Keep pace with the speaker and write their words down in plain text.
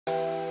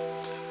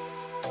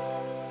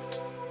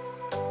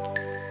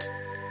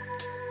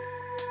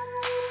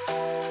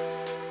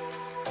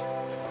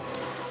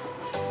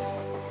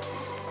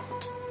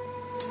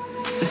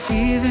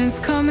seasons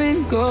come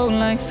and go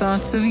like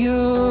thoughts of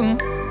you.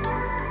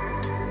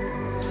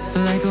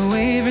 Like a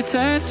wave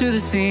returns to the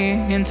sea,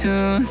 into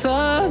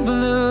the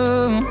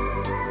blue.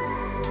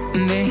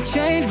 They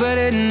change but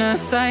in a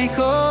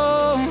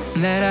cycle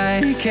that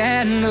I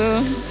can't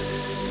lose.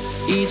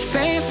 Each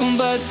painful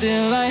but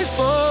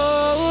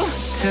delightful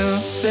to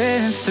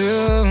live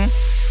through.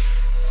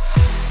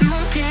 You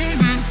came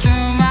into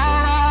my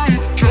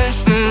life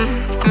just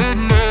like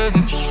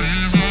another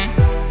season.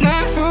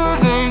 Not for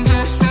them,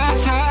 just a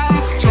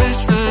time,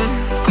 just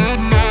like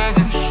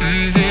another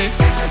season.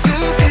 You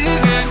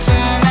came into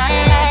my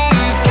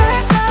life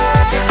just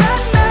like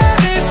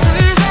another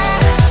season.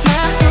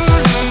 Not for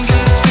them,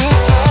 just a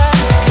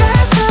time,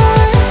 just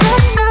like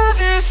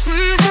another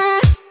season.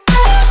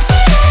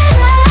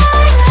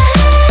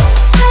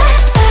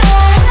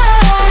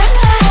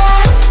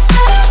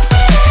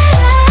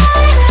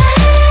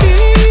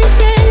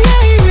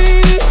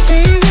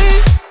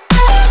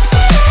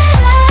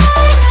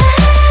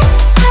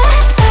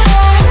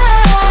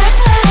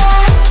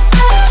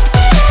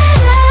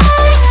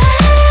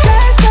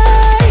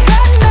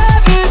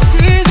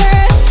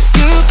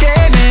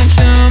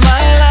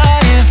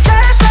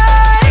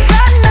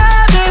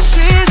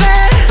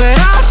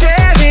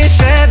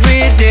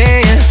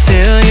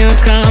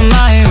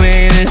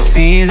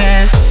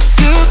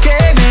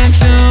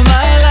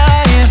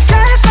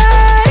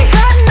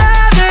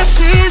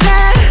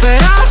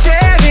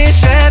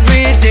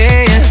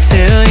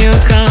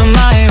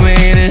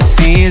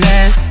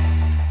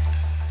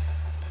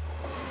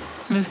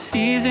 The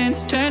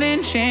seasons turn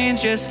and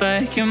change just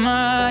like your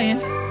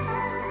mind.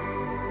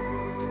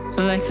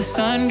 Like the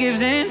sun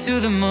gives into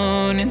the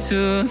moon,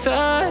 into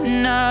the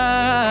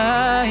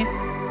night.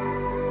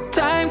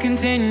 Time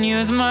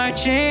continues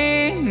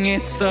marching,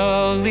 it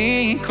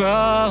slowly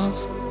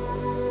crawls.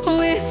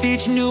 With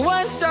each new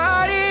one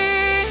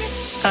starting,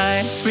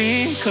 I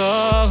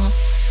recall.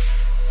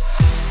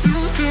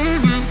 You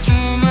came into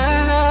my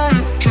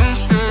life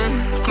just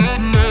like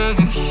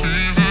another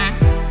season.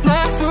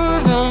 Not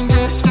for long,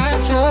 just a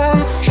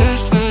time,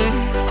 just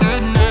like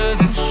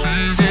another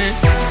season.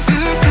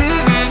 You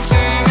came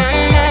into my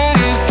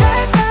life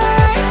just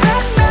like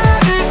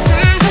another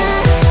season.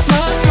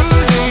 Not for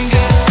long,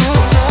 just a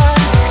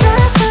time,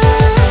 just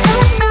like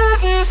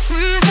another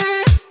season.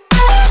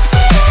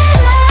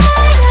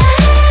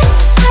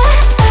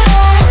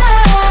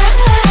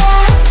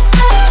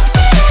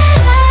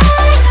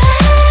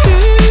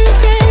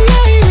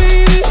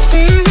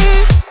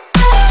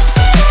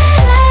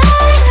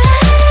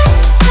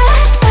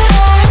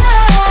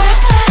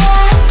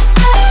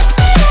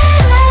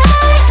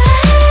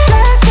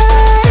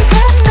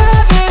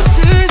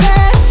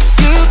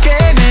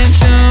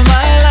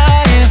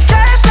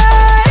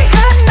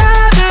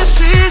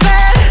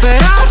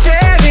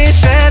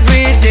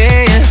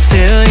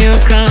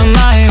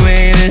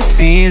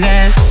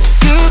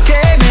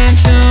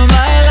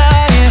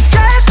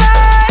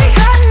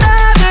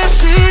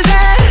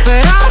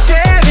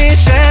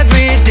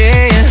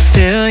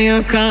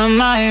 Come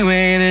my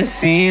way this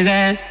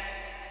season.